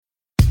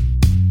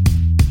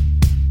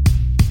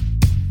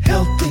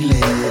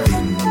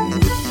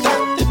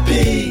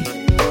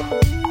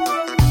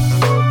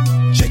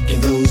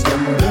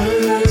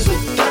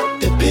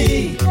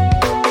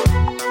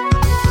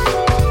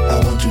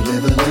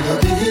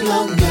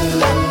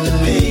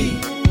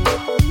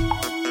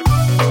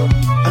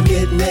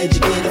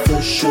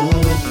Show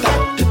with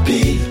Dr.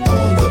 P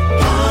on the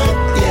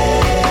pod,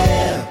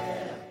 yeah.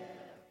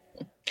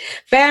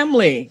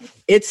 Family,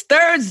 it's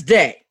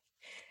Thursday.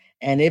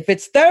 And if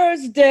it's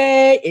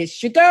Thursday,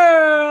 it's your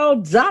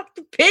girl,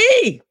 Dr.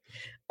 P,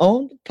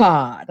 on the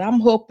pod. I'm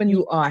hoping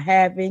you are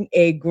having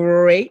a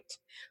great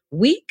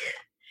week.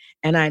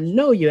 And I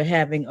know you're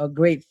having a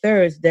great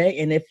Thursday.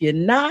 And if you're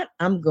not,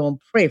 I'm going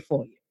to pray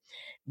for you,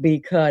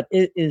 because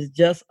it is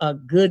just a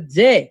good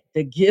day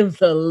to give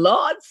the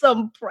Lord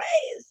some praise.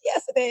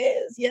 Yes, it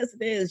is. Yes,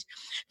 it is.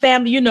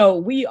 Family,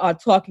 we are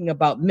talking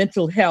about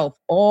mental health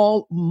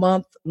all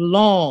month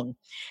long.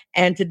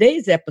 And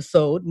today's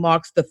episode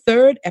marks the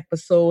third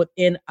episode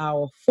in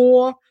our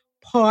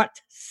 4-part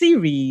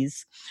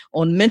series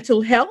on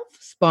mental health,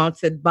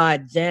 sponsored by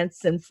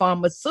Janssen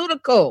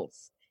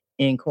Pharmaceuticals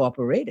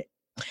Incorporated.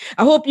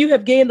 I hope you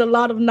have gained a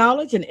lot of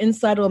knowledge and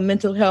insight on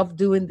mental health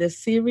during this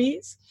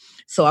series.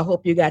 So I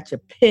hope you got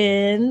your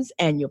pens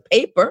and your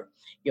paper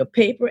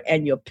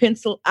and your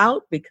pencil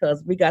out,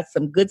 because we got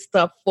some good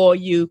stuff for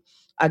you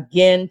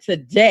again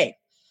today.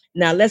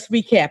 Now let's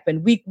recap.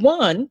 In week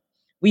 1,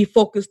 we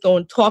focused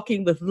on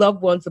talking with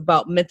loved ones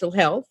about mental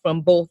health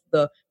from both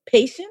the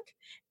patient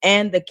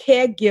and the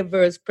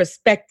caregiver's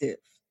perspective.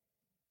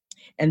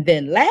 And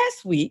then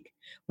last week,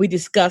 we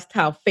discussed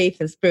how faith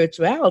and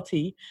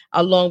spirituality,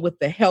 along with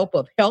the help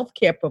of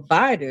healthcare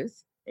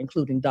providers,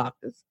 including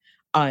doctors,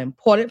 are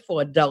important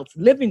for adults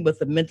living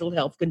with a mental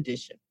health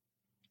condition.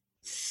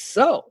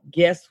 So,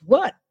 guess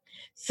what?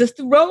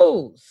 Sister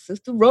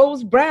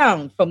Rose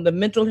Brown from the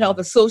Mental Health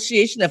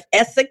Association of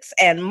Essex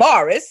and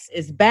Morris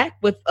is back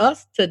with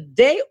us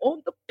today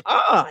on the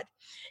pod.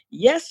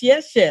 Yes.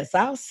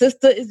 Our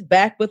sister is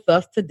back with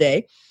us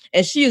today,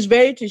 and she is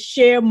ready to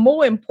share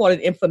more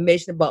important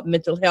information about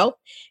mental health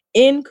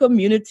in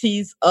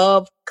communities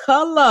of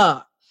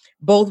color.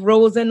 Both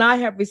Rose and I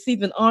have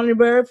received an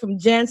honorary from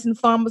Janssen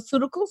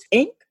Pharmaceuticals,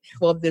 Inc.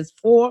 for this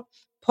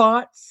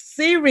 4-part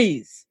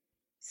series.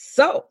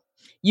 So,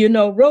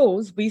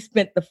 Rose, we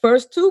spent the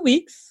first 2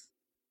 weeks.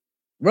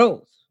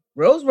 Rose.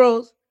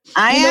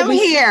 I am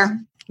here.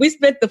 We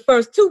spent the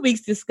first 2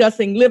 weeks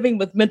discussing living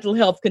with mental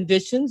health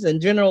conditions and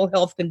general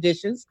health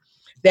conditions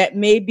that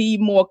may be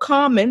more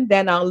common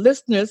than our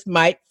listeners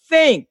might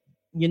think.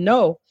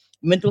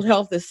 Mental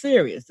health is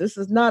serious. This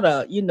is not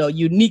a,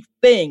 unique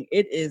thing.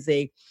 It is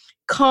a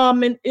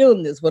common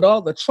illness with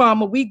all the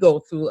trauma we go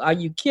through. Are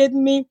you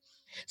kidding me?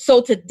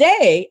 So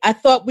today, I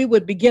thought we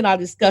would begin our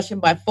discussion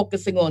by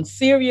focusing on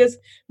serious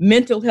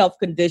mental health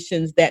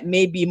conditions that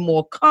may be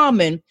more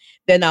common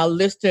than our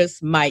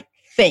listeners might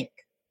think.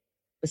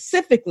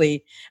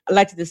 Specifically, I'd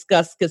like to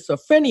discuss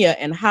schizophrenia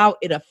and how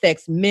it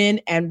affects men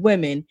and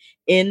women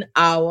in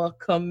our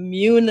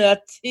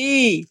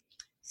community.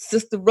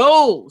 Sister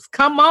Rose,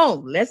 come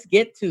on, let's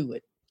get to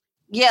it.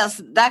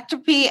 Yes, Dr.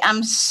 P,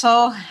 I'm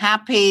so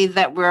happy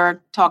that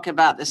we're talking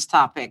about this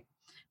topic.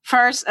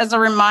 First, as a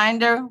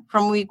reminder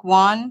from week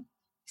 1,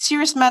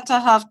 serious mental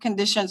health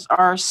conditions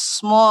are a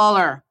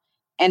smaller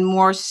and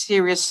more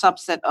serious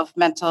subset of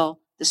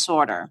mental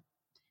disorder.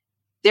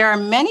 There are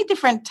many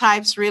different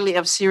types, really,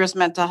 of serious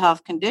mental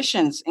health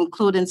conditions,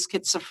 including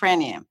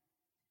schizophrenia.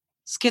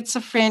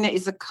 Schizophrenia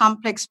is a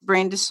complex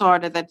brain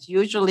disorder that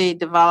usually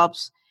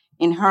develops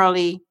in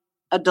early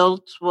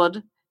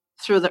adulthood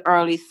through the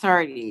early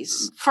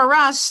 30s. For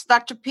us,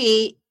 Dr.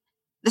 P,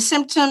 the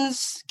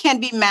symptoms can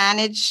be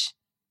managed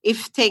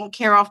if taken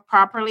care of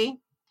properly.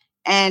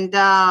 And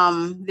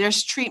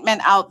there's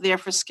treatment out there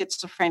for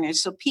schizophrenia.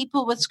 So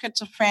people with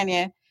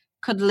schizophrenia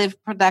could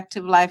live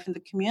productive life in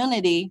the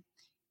community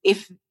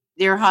if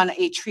they're on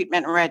a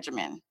treatment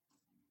regimen.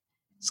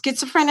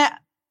 Schizophrenia,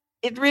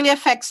 it really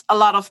affects a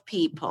lot of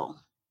people.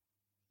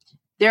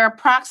 There are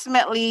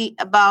approximately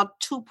about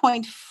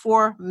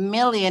 2.4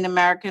 million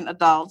American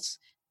adults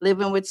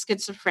living with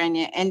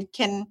schizophrenia and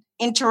can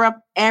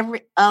interrupt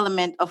every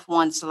element of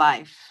one's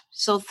life.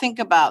 So think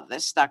about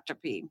this, Dr.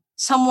 P.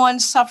 Someone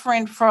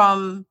suffering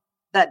from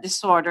that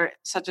disorder,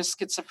 such as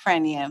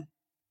schizophrenia,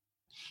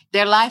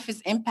 their life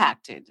is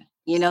impacted.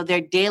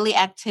 Their daily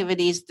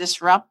activities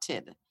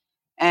disrupted.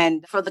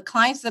 And for the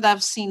clients that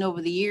I've seen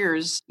over the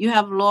years, you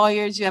have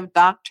lawyers, you have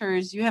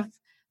doctors, you have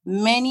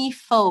many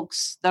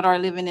folks that are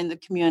living in the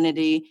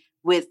community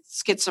with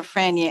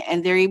schizophrenia,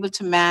 and they're able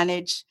to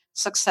manage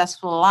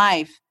successful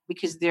life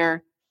because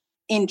they're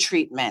in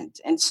treatment.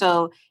 And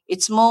so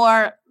it's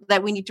more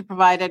that we need to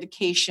provide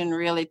education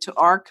really to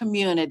our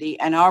community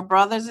and our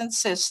brothers and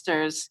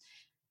sisters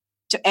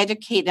to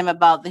educate them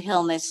about the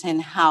illness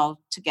and how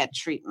to get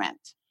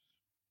treatment.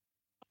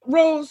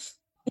 Rose,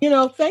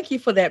 thank you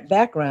for that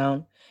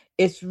background.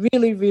 It's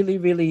really, really,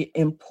 really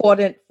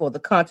important for the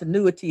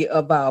continuity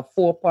of our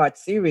 4-part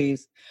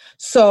series.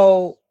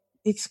 So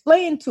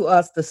explain to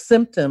us the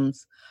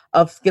symptoms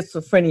of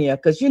schizophrenia,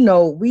 because,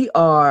 we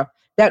are,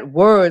 that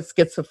word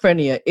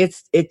schizophrenia,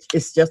 it's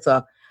just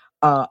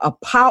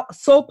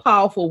so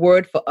powerful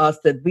word for us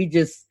that we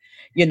just,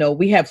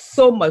 we have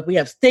so much, we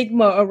have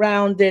stigma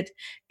around it.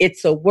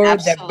 It's a word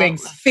Absolutely. that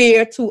brings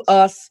fear to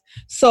us.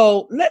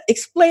 So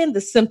explain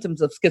the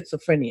symptoms of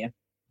schizophrenia.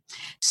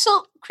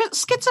 So,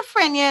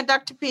 schizophrenia,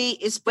 Dr. P,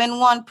 is when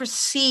one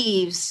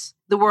perceives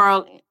the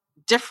world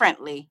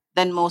differently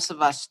than most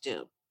of us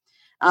do.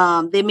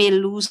 They may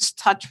lose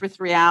touch with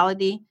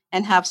reality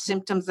and have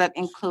symptoms that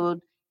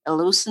include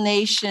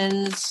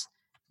hallucinations,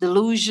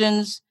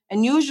 delusions,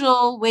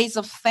 unusual ways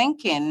of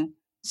thinking.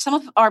 Some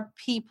of our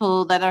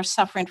people that are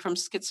suffering from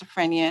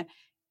schizophrenia,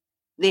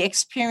 they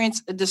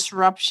experience a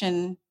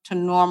disruption to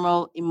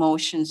normal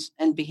emotions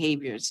and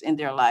behaviors in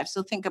their lives.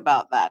 So think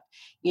about that.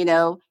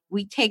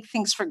 We take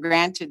things for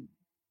granted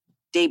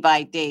day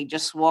by day,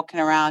 just walking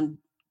around,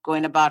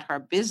 going about her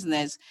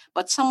business.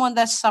 But someone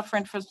that's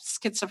suffering from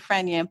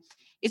schizophrenia,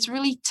 it's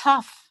really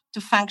tough to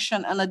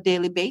function on a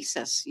daily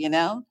basis.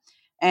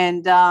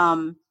 And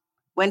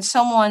when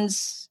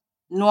someone's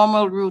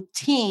normal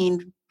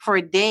routine for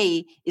a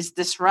day is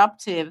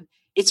disruptive,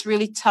 it's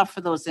really tough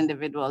for those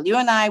individuals. You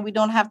and I, we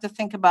don't have to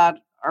think about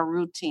our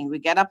routine. We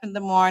get up in the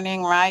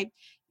morning, right?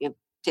 You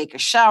take a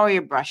shower,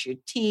 you brush your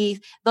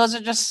teeth. Those are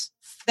just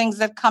things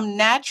that come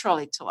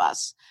naturally to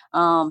us.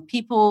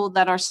 People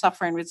that are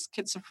suffering with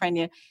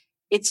schizophrenia,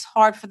 it's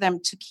hard for them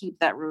to keep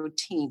that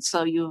routine.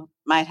 So you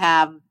might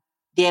have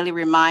daily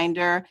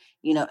reminder,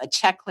 a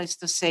checklist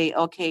to say,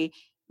 okay,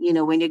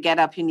 when you get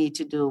up, you need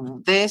to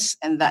do this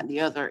and that and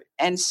the other.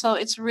 And so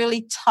it's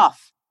really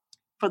tough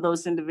for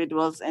those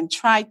individuals. And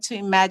try to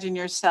imagine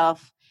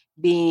yourself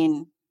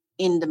being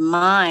in the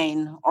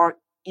mind or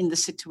in the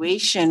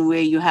situation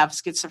where you have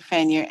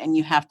schizophrenia and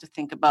you have to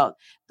think about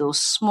those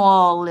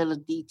small little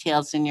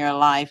details in your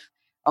life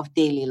of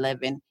daily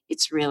living.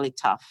 It's really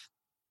tough.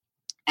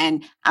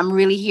 And I'm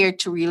really here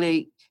to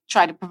really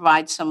try to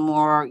provide some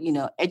more,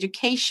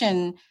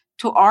 education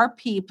to our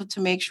people to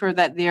make sure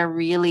that they're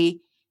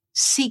really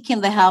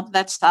seeking the help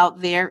that's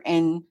out there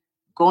and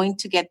going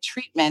to get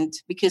treatment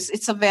because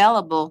it's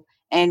available.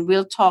 And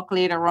we'll talk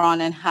later on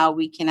how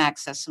we can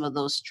access some of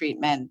those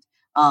treatment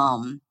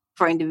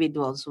for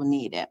individuals who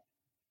need it.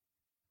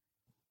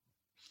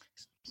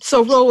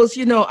 So, Rose,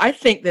 I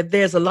think that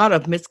there's a lot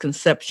of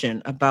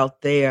misconception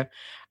out there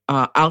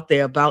about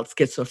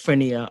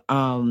schizophrenia.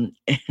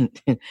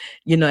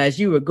 And, as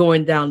you were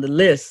going down the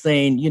list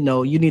saying, you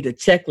need a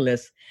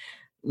checklist.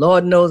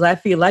 Lord knows I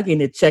feel like I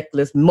need a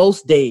checklist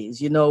most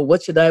days.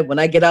 What should when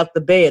I get out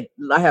the bed,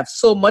 I have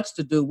so much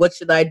to do. What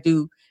should I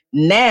do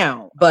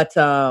now? But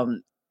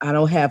I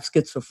don't have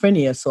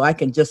schizophrenia, so I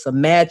can just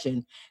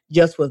imagine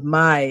just with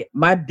my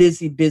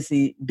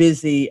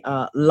busy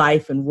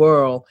life and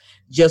world,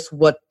 just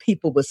what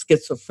people with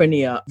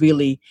schizophrenia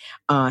really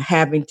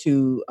having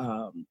to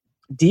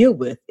deal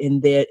with in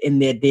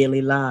their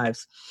daily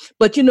lives.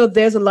 But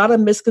there's a lot of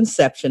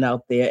misconception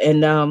out there,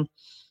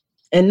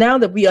 and now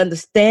that we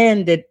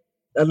understand it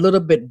a little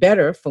bit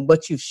better from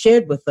what you've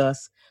shared with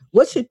us,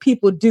 what should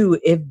people do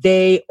if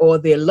they or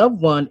their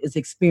loved one is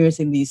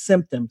experiencing these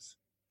symptoms?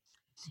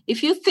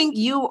 If you think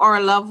you or a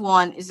loved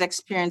one is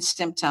experiencing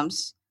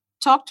symptoms,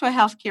 talk to a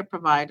healthcare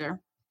provider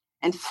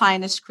and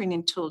find a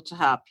screening tool to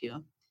help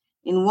you.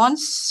 In one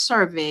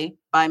survey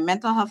by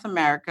Mental Health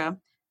America,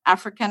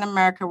 African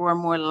Americans were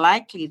more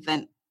likely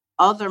than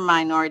other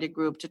minority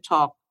group to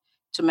talk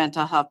to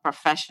mental health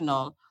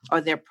professional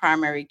or their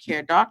primary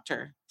care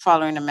doctor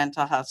following a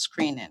mental health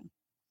screening.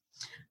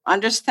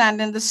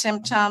 Understanding the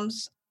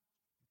symptoms,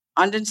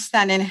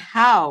 understanding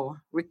how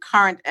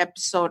recurrent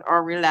episode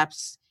or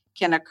relapse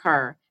can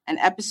occur. An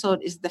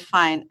episode is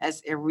defined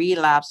as a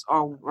relapse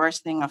or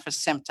worsening of a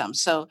symptom.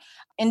 So,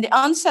 in the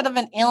onset of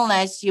an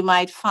illness, you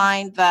might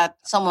find that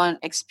someone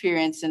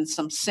experiencing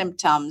some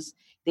symptoms,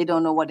 they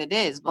don't know what it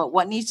is. But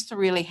what needs to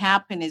really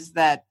happen is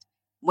that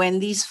when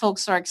these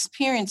folks are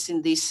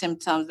experiencing these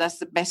symptoms, that's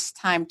the best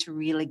time to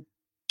really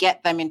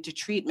get them into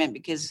treatment,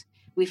 because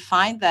we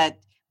find that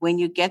when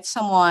you get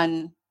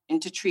someone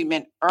into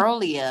treatment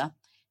earlier,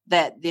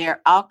 that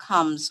their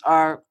outcomes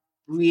are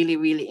really,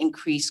 really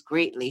increased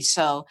greatly.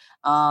 So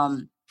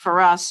for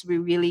us, we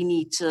really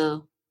need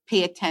to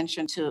pay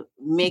attention to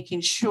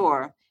making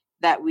sure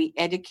that we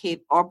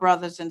educate our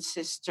brothers and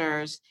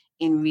sisters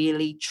in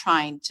really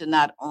trying to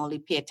not only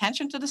pay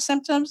attention to the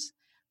symptoms,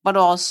 but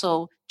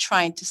also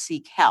trying to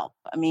seek help.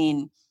 I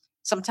mean,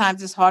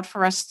 sometimes it's hard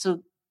for us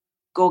to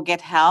go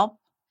get help,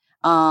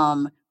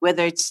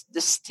 whether it's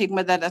the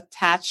stigma that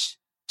attached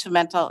to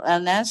mental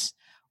illness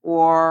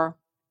or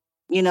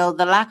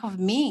the lack of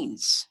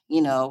means,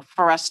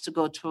 for us to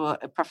go to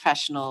a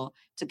professional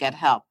to get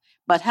help.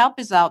 But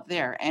help is out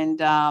there.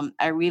 And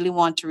I really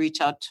want to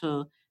reach out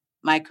to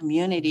my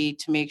community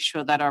to make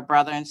sure that our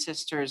brothers and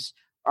sisters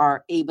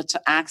are able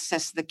to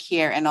access the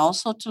care and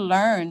also to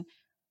learn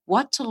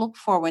what to look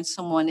for when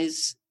someone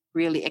is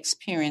really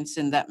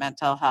experiencing that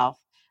mental health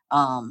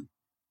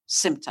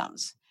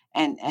symptoms,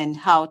 and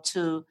how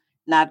to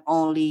not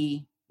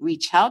only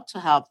reach out to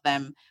help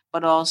them,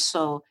 but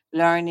also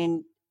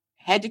learning,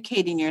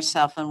 educating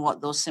yourself on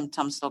what those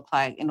symptoms look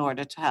like in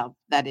order to help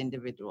that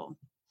individual.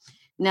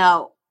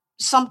 Now,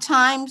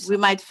 sometimes we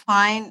might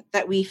find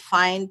that we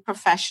find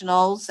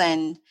professionals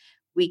and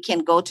we can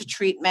go to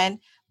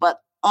treatment, but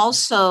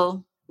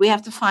also we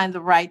have to find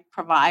the right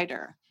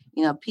provider.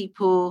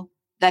 People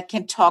that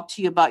can talk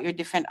to you about your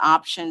different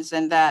options,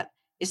 and that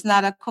it's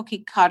not a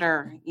cookie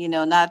cutter,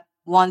 not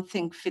one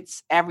thing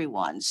fits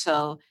everyone.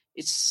 So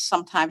it's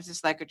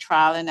like a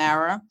trial and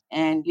error,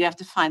 and you have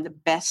to find the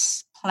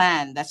best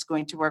plan that's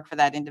going to work for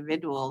that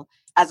individual.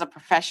 As a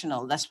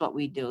professional, that's what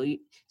we do.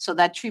 So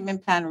that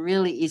treatment plan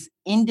really is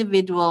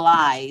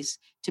individualized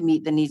to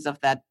meet the needs of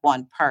that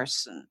one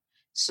person.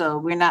 So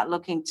we're not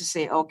looking to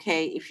say,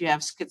 okay, if you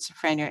have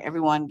schizophrenia,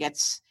 everyone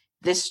gets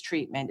this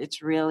treatment.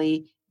 It's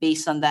really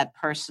based on that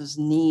person's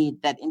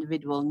need, that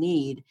individual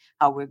need,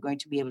 how we're going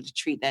to be able to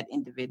treat that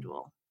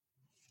individual.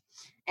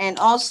 And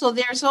also,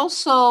 there's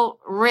also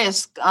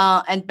risk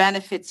and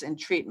benefits in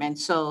treatment.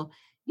 So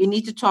you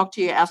need to talk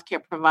to your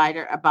healthcare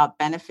provider about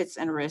benefits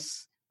and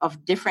risks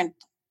of different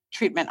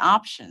treatment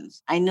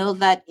options. I know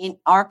that in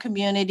our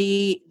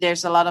community,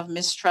 there's a lot of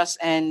mistrust.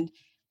 And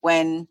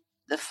when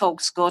the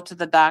folks go to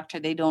the doctor,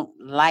 they don't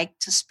like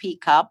to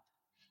speak up.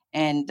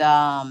 And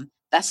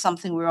that's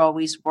something we're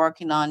always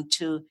working on,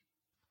 to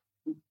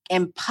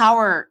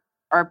empower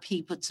our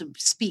people to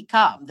speak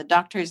up. The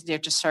doctor is there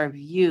to serve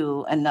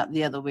you and not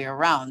the other way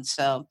around.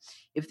 So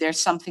if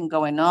there's something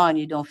going on,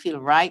 you don't feel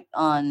right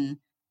on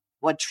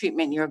what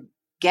treatment you're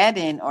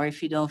getting, or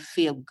if you don't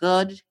feel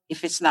good,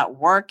 if it's not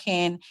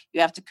working,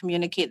 you have to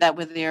communicate that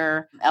with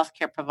your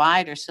healthcare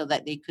provider so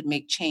that they could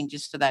make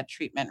changes to that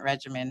treatment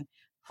regimen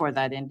for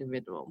that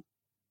individual.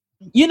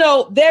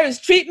 There is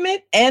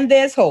treatment and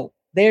there's hope.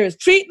 There is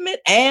treatment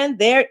and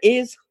there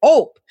is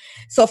hope.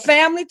 So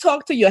family,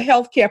 talk to your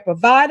healthcare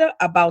provider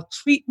about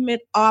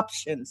treatment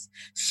options.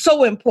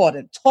 So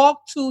important.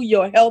 Talk to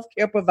your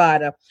healthcare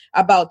provider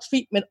about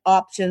treatment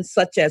options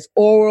such as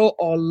oral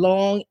or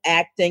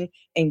long-acting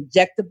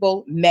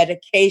injectable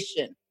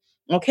medication.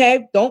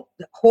 Okay, don't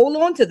hold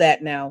on to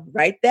that now.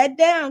 Write that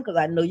down, because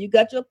I know you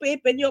got your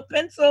paper and your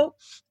pencil.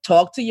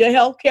 Talk to your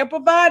healthcare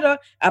provider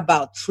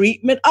about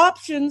treatment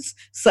options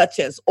such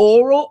as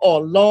oral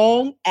or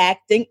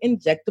long-acting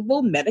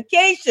injectable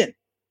medication.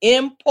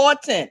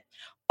 Important.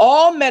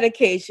 All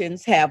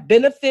medications have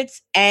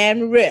benefits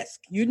and risks.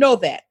 You know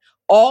that.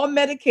 All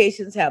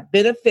medications have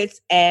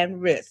benefits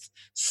and risks.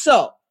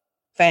 So,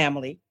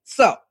 family,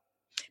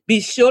 be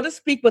sure to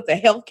speak with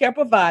a healthcare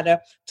provider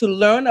to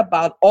learn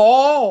about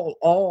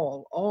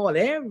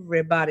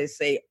everybody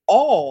say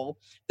all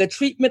the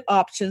treatment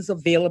options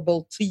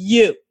available to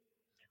you.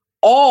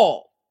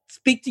 All.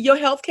 Speak to your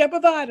healthcare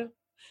provider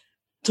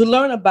to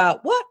learn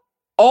about what?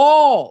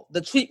 All the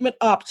treatment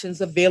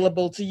options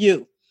available to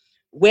you.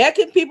 Where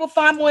can people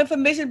find more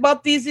information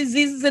about these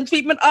diseases and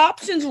treatment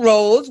options,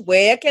 Rose?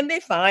 Where can they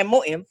find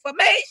more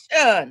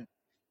information?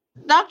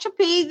 Dr.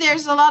 P,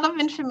 there's a lot of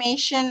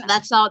information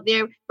that's out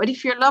there, but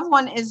if your loved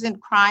one is in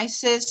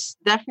crisis,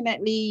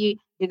 definitely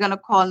you're going to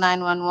call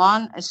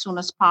 911 as soon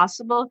as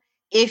possible.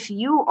 If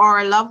you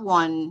or a loved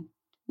one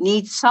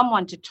needs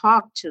someone to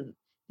talk to,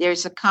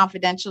 there's a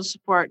confidential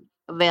support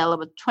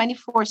available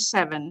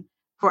 24/7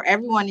 for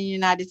everyone in the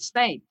United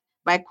States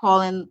by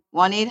calling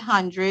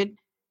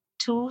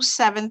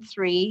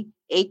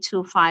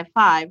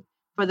 1-800-273-8255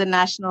 for the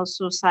National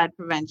Suicide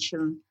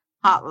Prevention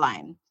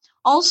Hotline.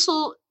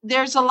 Also,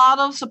 there's a lot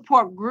of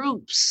support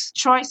groups,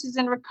 Choices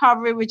in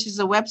Recovery, which is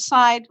a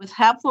website with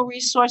helpful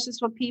resources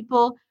for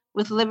people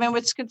with living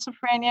with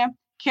schizophrenia,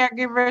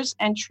 caregivers,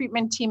 and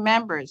treatment team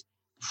members.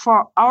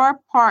 For our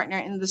partner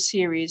in the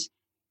series,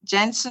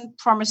 Janssen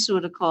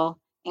Pharmaceutical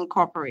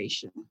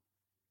Incorporation.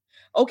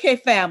 Okay,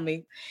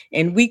 family.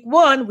 In week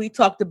 1, we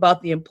talked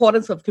about the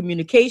importance of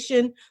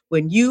communication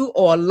when you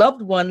or a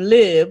loved one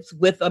lives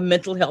with a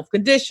mental health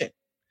condition.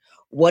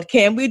 What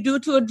can we do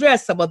to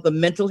address some of the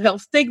mental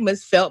health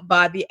stigmas felt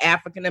by the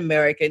African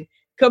American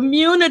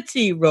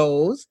community,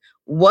 Rose?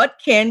 What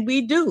can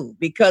we do?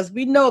 Because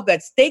we know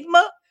that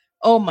stigma,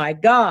 oh my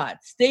God,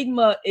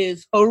 stigma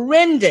is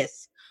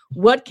horrendous.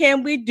 What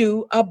can we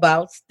do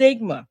about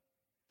stigma?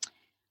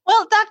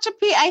 Well, Dr.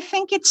 P, I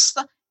think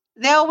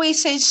they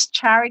always say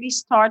charity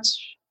starts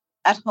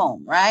at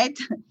home, right?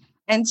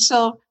 And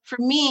so for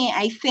me,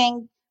 I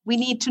think we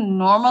need to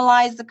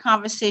normalize the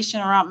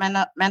conversation around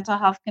mental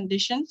health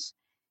conditions.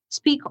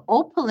 Speak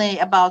openly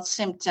about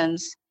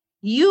symptoms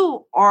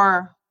you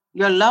or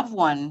your loved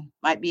one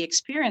might be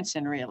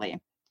experiencing, really.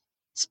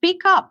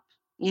 Speak up.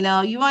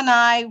 You and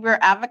I, we're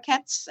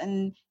advocates,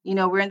 and,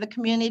 we're in the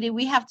community.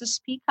 We have to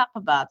speak up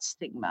about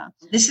stigma.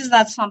 This is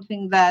not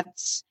something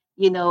that's,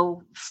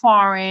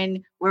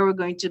 foreign, where we're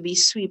going to be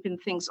sweeping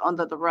things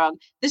under the rug.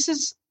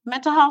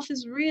 Mental health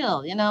is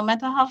real.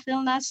 Mental health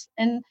illness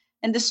and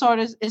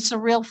disorders, it's a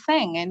real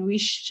thing, and we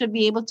should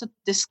be able to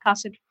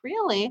discuss it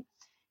freely,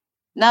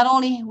 not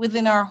only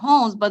within our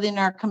homes, but in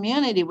our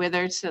community,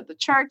 whether it's at the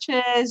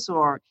churches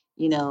or,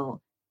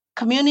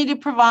 community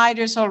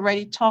providers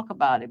already talk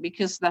about it,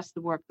 because that's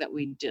the work that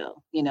we do.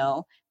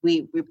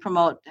 We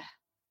promote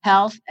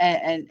health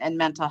and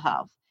mental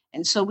health.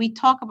 And so we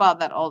talk about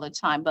that all the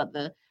time, but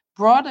the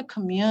broader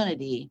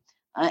community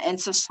and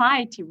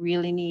society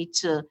really need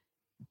to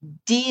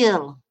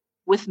deal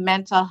with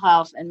mental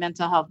health and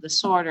mental health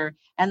disorder,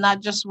 and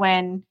not just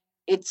when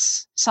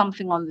it's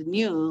something on the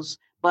news,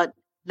 but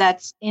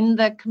that's in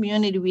the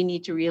community, we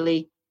need to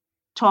really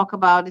talk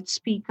about it,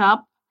 speak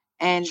up,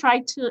 and try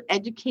to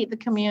educate the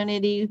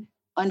community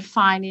on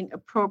finding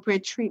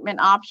appropriate treatment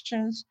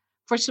options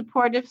for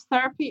supportive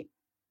therapy,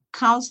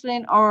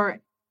 counseling, or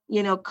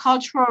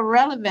cultural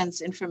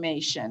relevance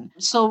information.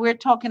 So we're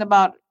talking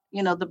about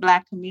the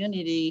Black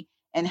community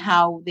and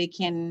how they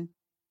can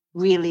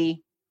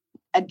really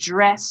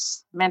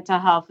address mental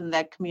health in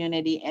that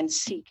community and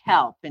seek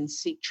help and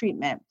seek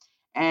treatment.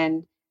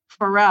 And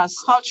for us,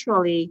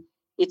 culturally,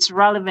 it's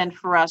relevant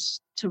for us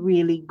to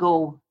really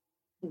go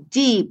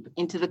deep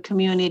into the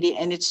community,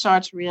 and it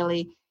starts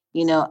really,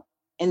 in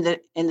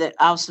the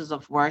houses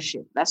of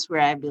worship. That's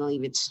where I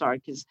believe it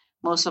starts, because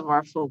most of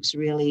our folks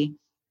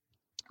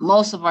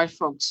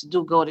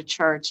do go to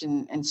church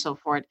and so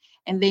forth,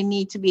 and they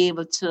need to be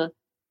able to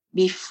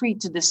be free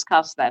to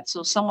discuss that.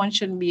 So someone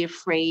shouldn't be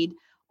afraid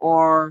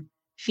or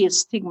feel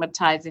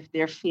stigmatized if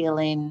they're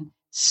feeling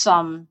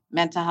some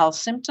mental health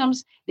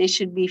symptoms. They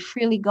should be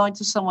freely going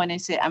to someone and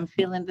say, I'm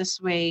feeling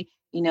this way,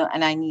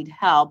 and I need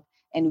help.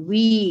 And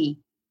we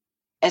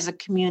as a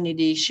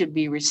community should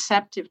be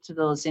receptive to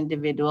those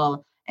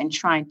individuals and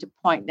trying to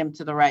point them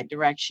to the right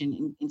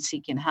direction in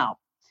seeking help.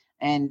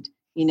 And,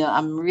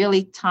 I'm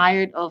really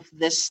tired of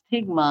this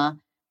stigma.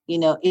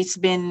 It's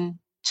been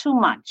too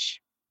much.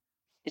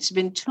 It's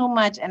been too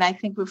much. And I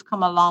think we've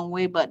come a long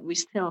way, but we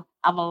still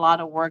have a lot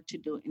of work to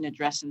do in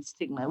addressing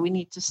stigma. We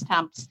need to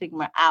stamp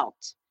stigma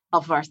out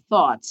of our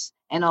thoughts,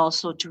 and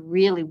also to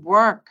really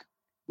work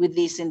with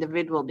these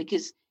individuals,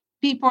 because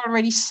people are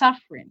already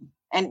suffering.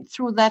 And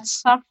through that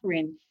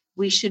suffering,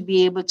 we should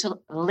be able to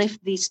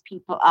lift these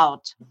people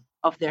out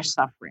of their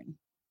suffering.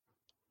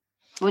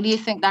 What do you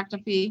think, Dr.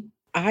 P?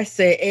 I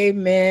say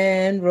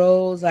amen,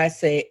 Rose. I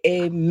say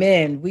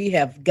amen. We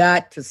have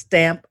got to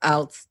stamp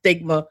out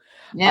stigma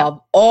of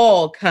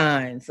all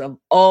kinds,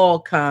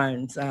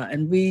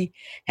 and we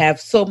have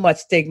so much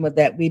stigma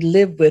that we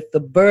live with. The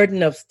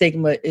burden of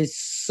stigma is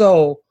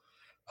so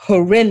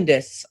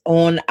horrendous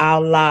on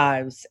our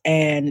lives,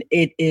 and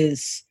it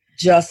is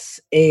just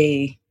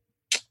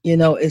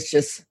it's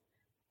just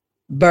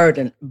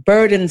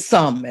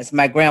burdensome, as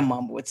my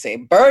grandmama would say,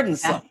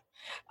 burdensome.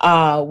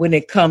 When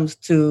it comes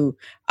to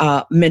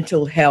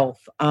mental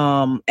health,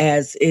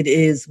 as it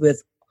is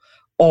with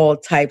all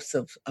types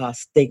of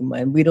stigma.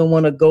 And we don't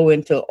want to go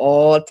into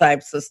all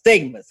types of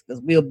stigmas,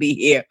 because we'll be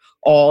here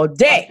all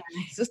day.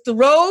 Okay. Sister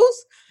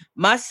Rose,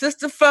 my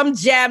sister from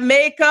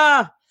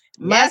Jamaica,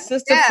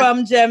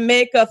 from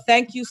Jamaica,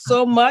 thank you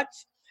so much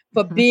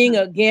for being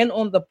again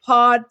on the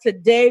pod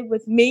today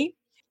with me.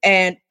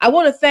 And I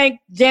want to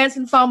thank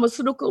Janssen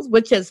Pharmaceuticals,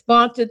 which has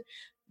sponsored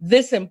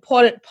this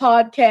important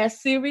podcast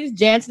series.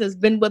 Janssen has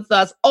been with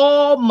us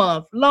all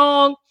month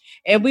long,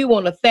 and we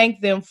want to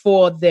thank them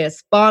for their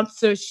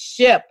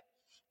sponsorship.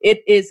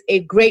 It is a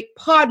great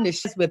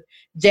partnership with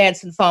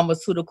Janssen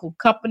Pharmaceutical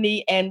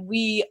Company, and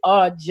we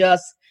are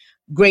just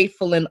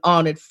grateful and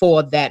honored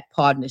for that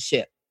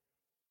partnership.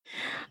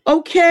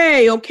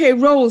 Okay,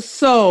 Rose.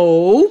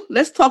 So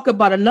let's talk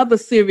about another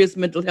serious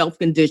mental health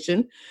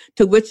condition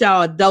to which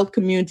our adult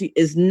community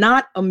is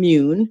not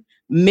immune: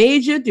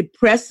 major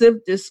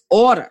depressive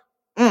disorder.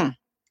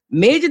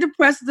 Major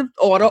depressive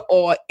disorder,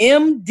 or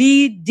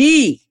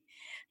MDD.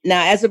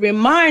 Now, as a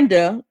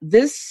reminder,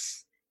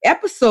 this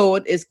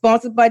episode is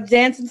sponsored by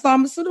Janssen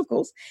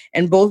Pharmaceuticals,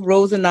 and both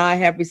Rose and I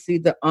have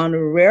received the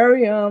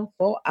honorarium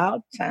for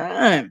our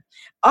time.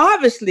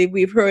 Obviously,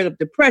 we've heard of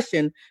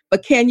depression,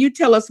 but can you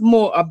tell us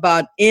more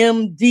about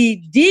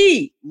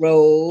MDD,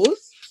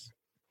 Rose?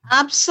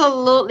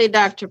 Absolutely,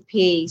 Dr.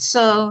 P.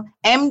 So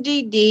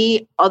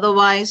MDD,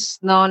 otherwise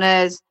known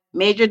as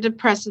major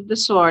depressive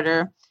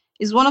disorder,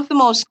 is one of the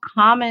most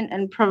common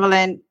and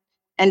prevalent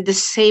and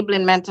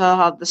disabling mental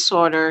health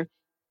disorder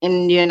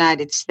in the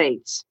United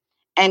States,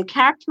 and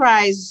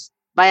characterized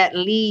by at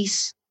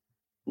least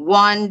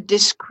one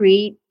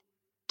discrete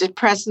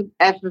depressive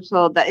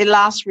episode that it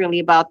lasts really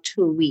about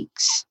 2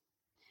 weeks.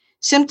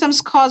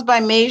 Symptoms caused by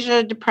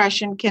major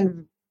depression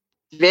can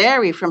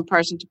vary from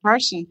person to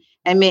person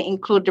and may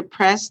include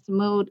depressed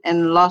mood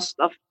and loss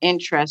of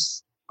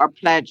interest or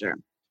pleasure.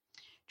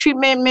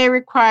 Treatment may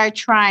require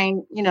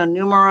trying,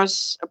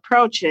 numerous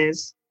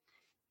approaches,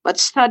 but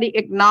study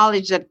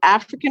acknowledge that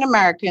African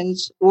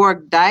Americans who are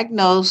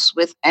diagnosed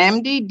with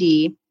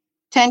MDD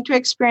tend to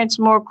experience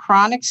more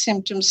chronic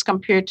symptoms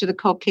compared to the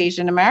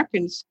Caucasian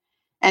Americans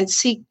and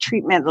seek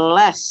treatment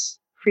less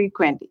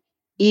frequently,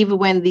 even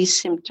when these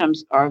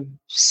symptoms are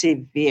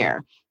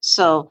severe.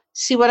 So,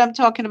 see what I'm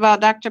talking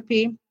about, Dr.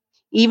 P?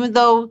 Even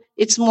though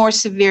it's more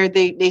severe,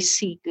 they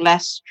seek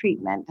less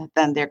treatment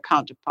than their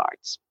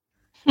counterparts.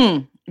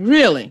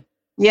 Really?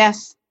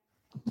 Yes.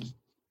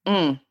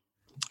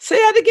 Say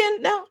that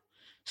again now.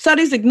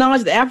 Studies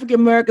acknowledge that African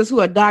Americans who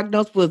are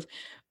diagnosed with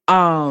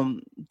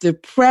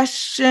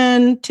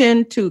depression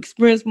tend to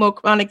experience more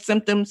chronic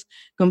symptoms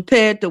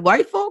compared to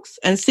white folks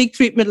and seek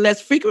treatment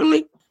less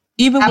frequently,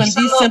 even when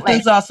these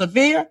symptoms are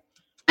severe.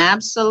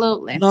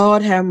 Absolutely.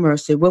 Lord have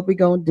mercy. What we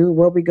gonna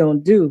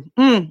do?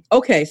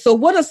 Okay, so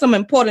what are some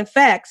important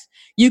facts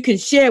you can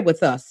share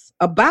with us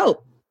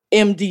about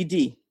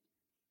MDD?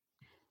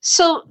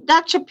 So,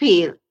 Dr.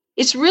 P,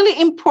 it's really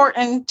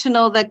important to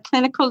know that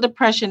clinical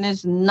depression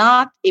is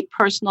not a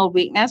personal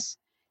weakness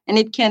and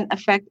it can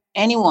affect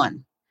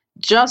anyone.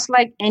 Just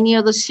like any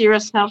other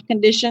serious health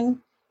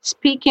condition,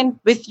 speaking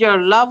with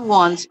your loved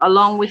ones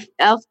along with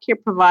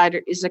healthcare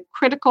provider is a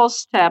critical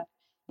step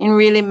in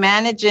really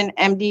managing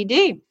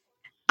MDD.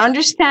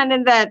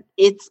 Understanding that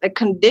it's a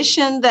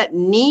condition that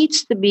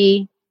needs to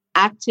be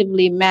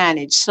actively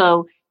managed.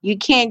 So you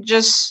can't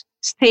just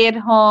stay at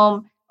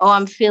home. Oh,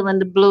 I'm feeling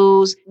the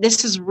blues.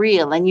 This is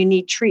real and you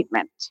need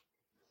treatment.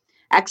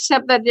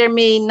 Accept that there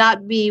may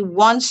not be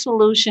one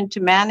solution to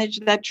manage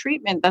that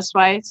treatment. That's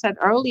why I said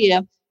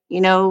earlier,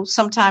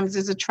 sometimes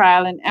it's a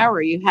trial and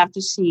error. You have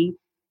to see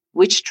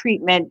which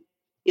treatment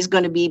is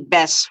going to be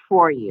best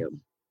for you.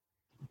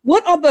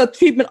 What are the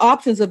treatment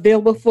options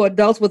available for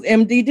adults with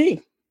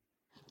MDD?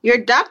 Your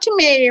doctor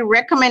may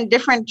recommend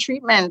different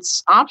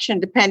treatments option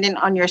depending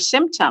on your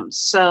symptoms.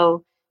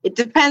 So it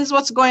depends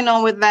what's going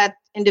on with that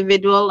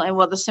individual and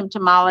what the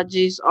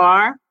symptomologies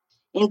are,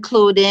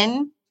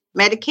 including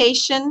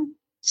medication,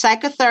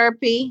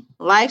 psychotherapy,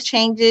 life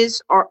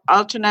changes, or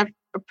alternate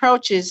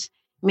approaches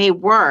may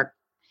work.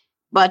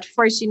 But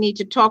first, you need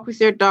to talk with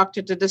your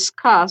doctor to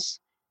discuss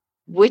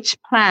which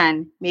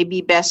plan may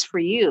be best for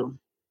you.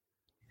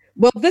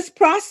 Well, this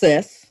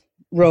process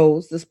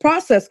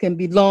can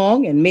be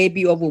long and may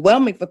be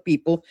overwhelming for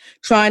people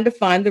trying to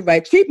find the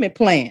right treatment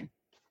plan.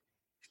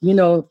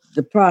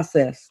 The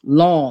process,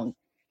 long,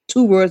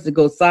 2 words that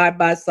go side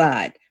by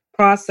side,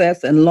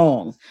 process and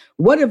long.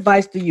 What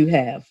advice do you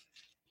have?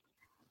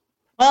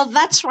 Well,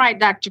 that's right,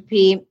 Dr.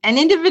 P. An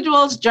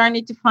individual's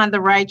journey to find the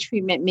right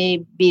treatment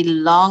may be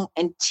long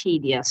and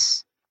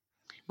tedious.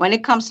 When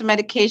it comes to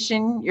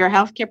medication, your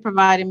healthcare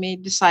provider may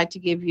decide to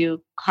give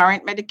you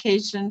current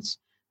medications,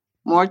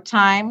 more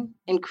time,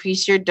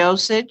 increase your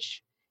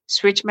dosage,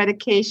 switch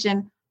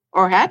medication,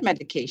 or add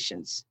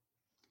medications.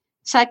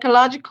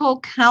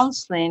 Psychological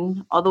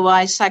counseling,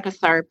 otherwise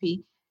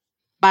psychotherapy,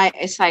 by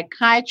a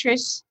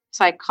psychiatrist,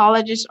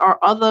 psychologist,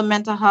 or other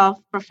mental health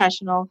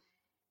professional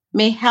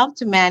may help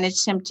to manage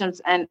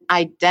symptoms and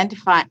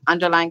identify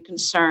underlying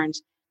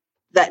concerns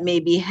that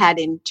may be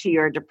heading to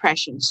your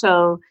depression.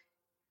 So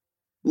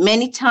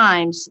many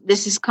times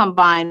this is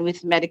combined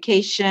with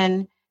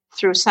medication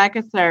through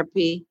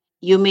psychotherapy.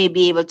 You may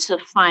be able to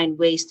find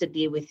ways to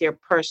deal with your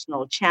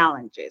personal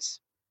challenges.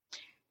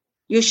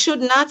 You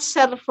should not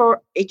settle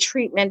for a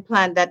treatment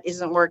plan that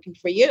isn't working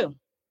for you.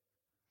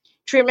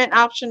 Treatment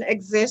option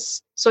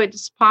exists, so it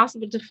is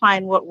possible to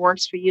find what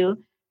works for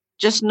you.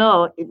 Just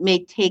know it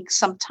may take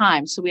some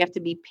time, so we have to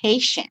be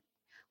patient.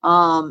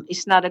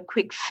 It's not a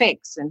quick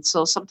fix, and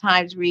so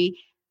sometimes we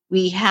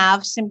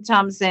have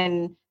symptoms,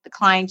 and the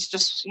clients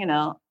just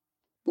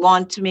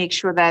want to make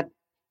sure that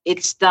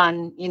it's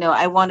done.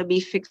 I want to be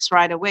fixed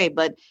right away,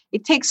 but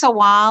it takes a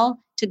while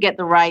to get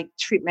the right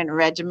treatment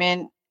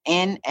regimen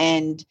in,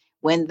 and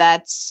when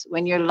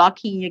you're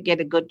lucky, you get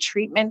a good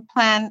treatment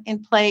plan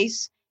in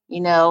place.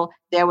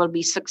 There will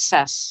be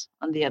success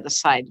on the other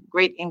side,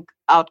 great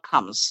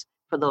outcomes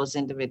for those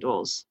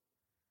individuals.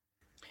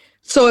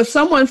 So if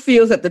someone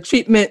feels that the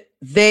treatment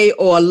they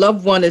or a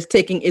loved one is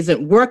taking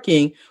isn't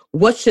working,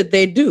 what should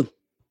they do?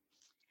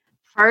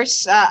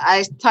 First,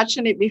 I touched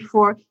on it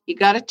before, you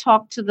got to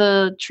talk to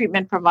the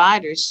treatment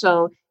provider.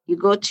 So you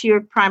go to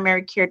your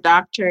primary care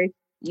doctor,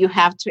 you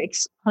have to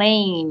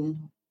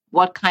explain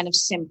what kind of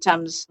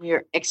symptoms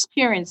you're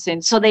experiencing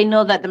so they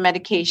know that the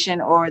medication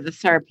or the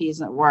therapy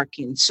isn't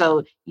working.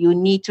 So you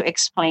need to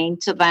explain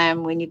to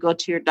them when you go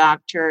to your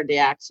doctor, they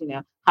ask,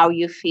 how are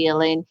you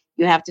feeling?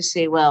 You have to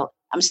say, well,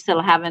 I'm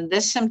still having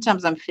this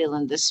symptoms, I'm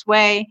feeling this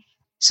way,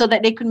 so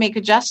that they could make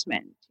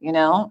adjustment.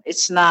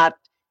 It's not,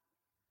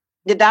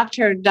 the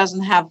doctor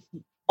doesn't have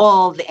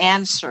all the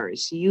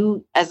answers.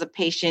 You as a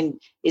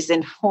patient is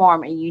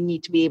informed, and you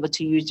need to be able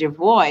to use your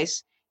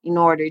voice in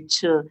order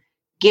to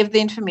give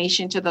the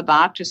information to the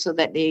doctor so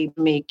that they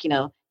make,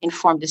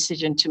 informed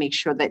decision to make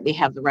sure that they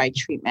have the right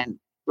treatment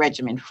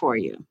regimen for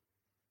you.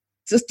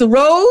 Sister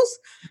Rose,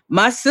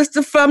 my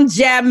sister from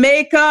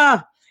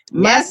Jamaica.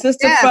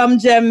 From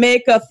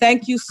Jamaica.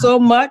 Thank you so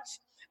much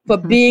for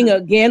being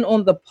again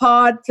on the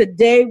pod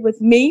today with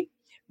me.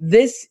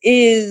 This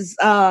is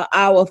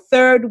our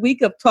third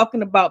week of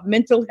talking about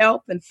mental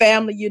health and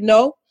family.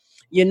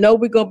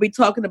 We're going to be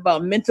talking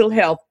about mental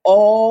health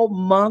all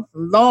month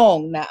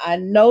long. Now, I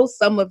know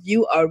some of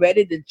you are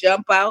ready to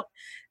jump out.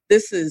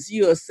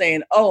 You are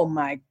saying, oh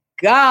my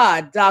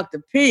God,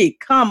 Dr. P,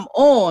 come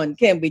on.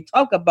 Can we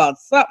talk about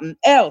something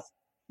else?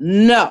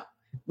 No,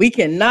 we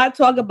cannot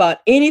talk about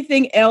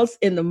anything else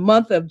in the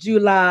month of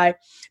July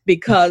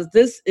because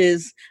this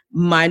is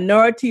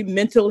Minority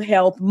Mental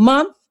Health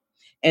Month.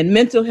 And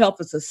mental health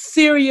is a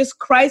serious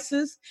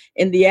crisis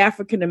in the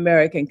African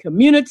American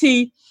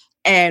community.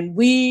 And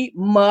we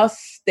must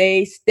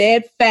stay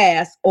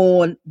steadfast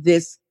on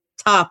this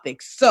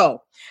topic.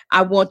 So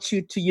I want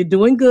you're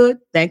doing good.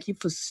 Thank you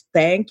for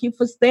staying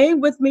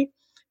with me.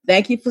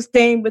 Thank you for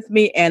staying with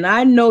me. And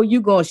I know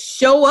you're going to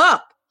show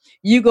up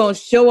you're going to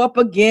show up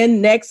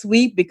again next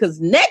week, because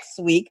next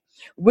week,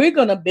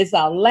 it's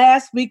our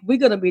last week. We're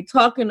going to be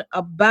talking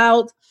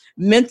about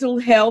mental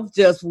health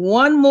just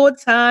one more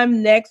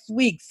time next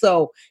week.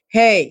 So,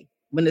 hey,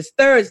 when it's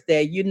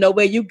Thursday, you know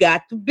where you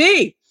got to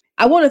be.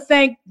 I want to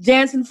thank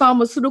Janssen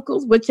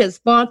Pharmaceuticals, which has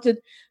sponsored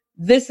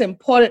this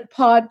important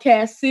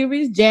podcast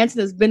series.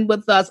 Janssen has been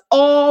with us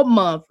all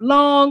month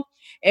long,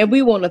 and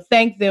we want to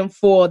thank them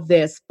for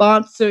their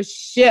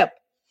sponsorship.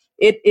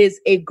 It is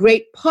a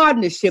great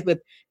partnership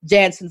with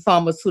Janssen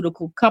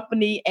Pharmaceutical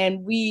Company,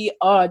 and we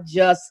are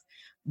just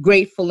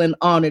grateful and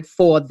honored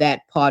for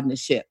that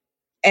partnership.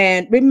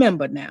 And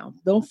remember now,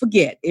 don't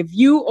forget, if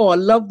you or a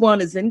loved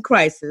one is in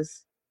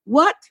crisis,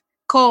 what?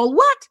 Call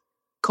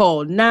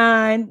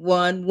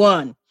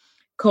 911.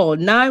 Call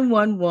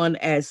 911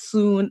 as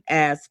soon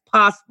as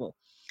possible.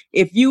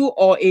 If you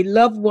or a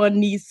loved one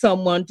needs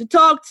someone to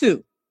talk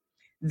to,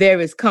 there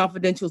is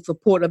confidential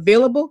support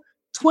available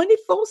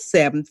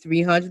 24/7,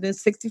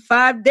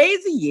 365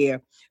 days a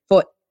year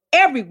for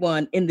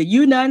everyone in the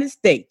United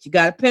States. You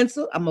got a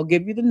pencil? I'm going to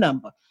give you the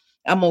number.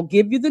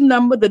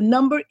 The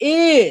number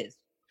is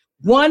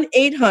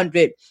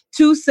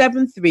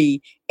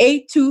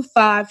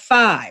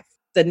 1-800-273-8255,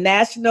 the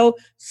National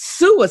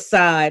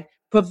Suicide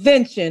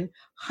Prevention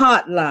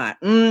Hotline.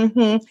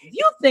 If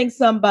you think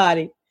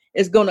somebody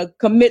is going to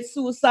commit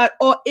suicide,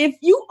 or if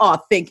you are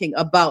thinking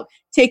about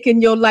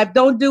taking your life,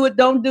 don't do it.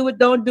 Oh,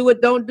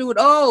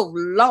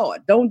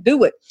 Lord, don't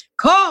do it.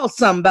 Call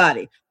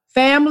somebody.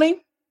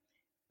 Family,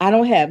 I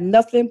don't have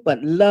nothing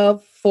but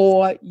love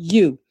for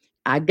you.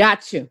 I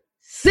got you.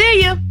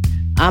 See you.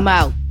 I'm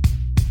out.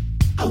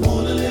 I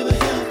want to live